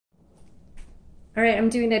All right, I'm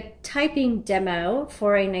doing a typing demo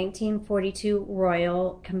for a 1942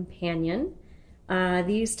 Royal Companion.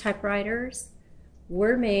 These typewriters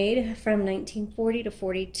were made from 1940 to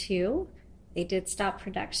 42. They did stop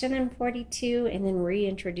production in 42 and then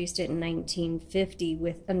reintroduced it in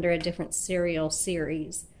 1950 under a different serial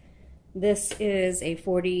series. This is a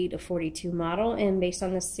 40 to 42 model, and based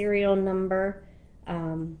on the serial number,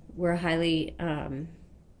 we're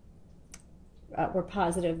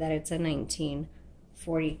positive that it's a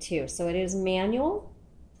 1942. So it is manual,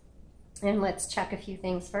 and let's check a few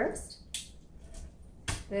things first.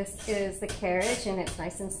 This is the carriage, and it's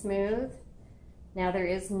nice and smooth. Now there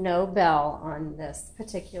is no bell on this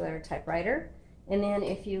particular typewriter. And then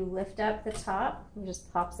if you lift up the top, it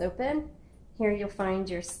just pops open. Here you'll find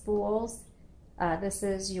your spools. This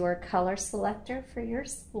is your color selector for your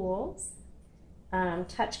spools.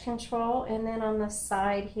 Touch control, and then on the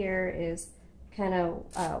side here is kind of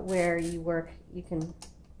where you work. You can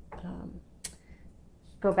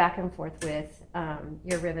go back and forth with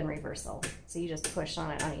your ribbon reversal. So you just push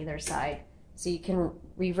on it on either side. So you can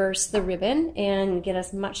reverse the ribbon and get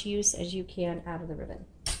as much use as you can out of the ribbon.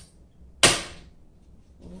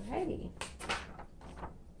 Alrighty.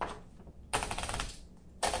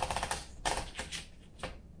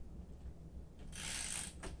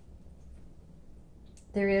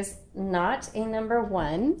 There is not a number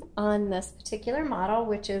 1 on this particular model,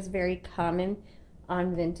 which is very common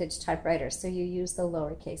on vintage typewriters. So you use the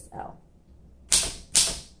lowercase l.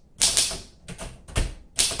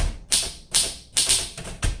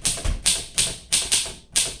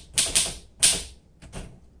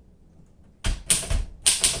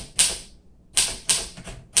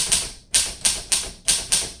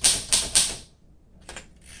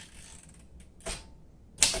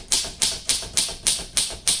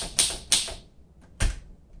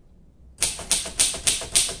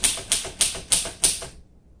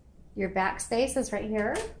 Your backspace is right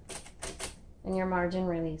here, and your margin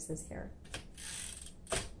release is here.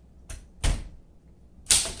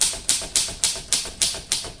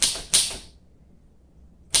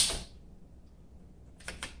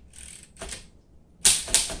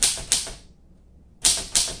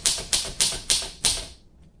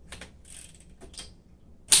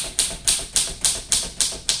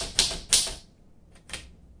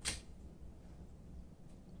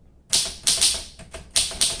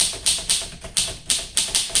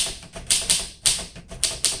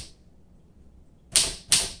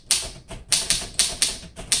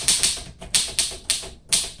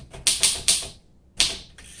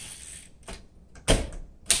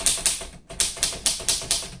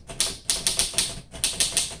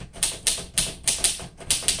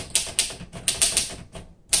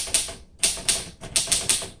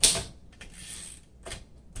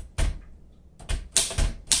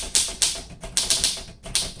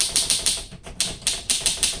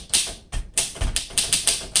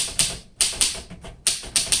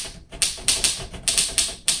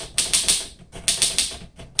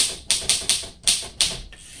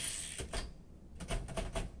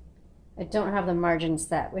 I don't have the margin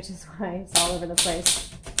set, which is why it's all over the place.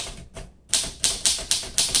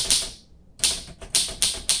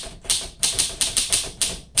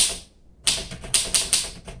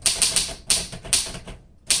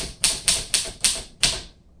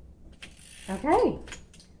 Okay,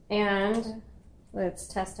 and let's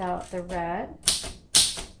test out the red.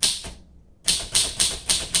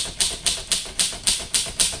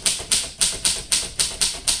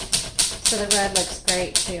 So the red looks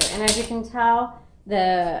great too. And as you can tell,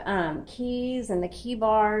 the keys and the key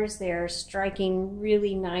bars, they're striking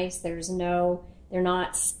really nice. They're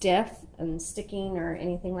not stiff and sticking or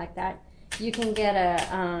anything like that. You can get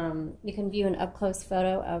you can view an up-close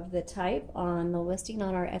photo of the type on the listing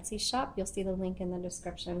on our Etsy shop. You'll see the link in the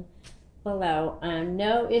description below.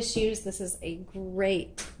 No issues. This is a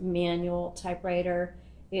great manual typewriter.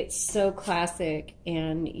 It's so classic,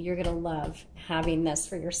 and you're going to love having this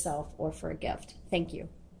for yourself or for a gift. Thank you.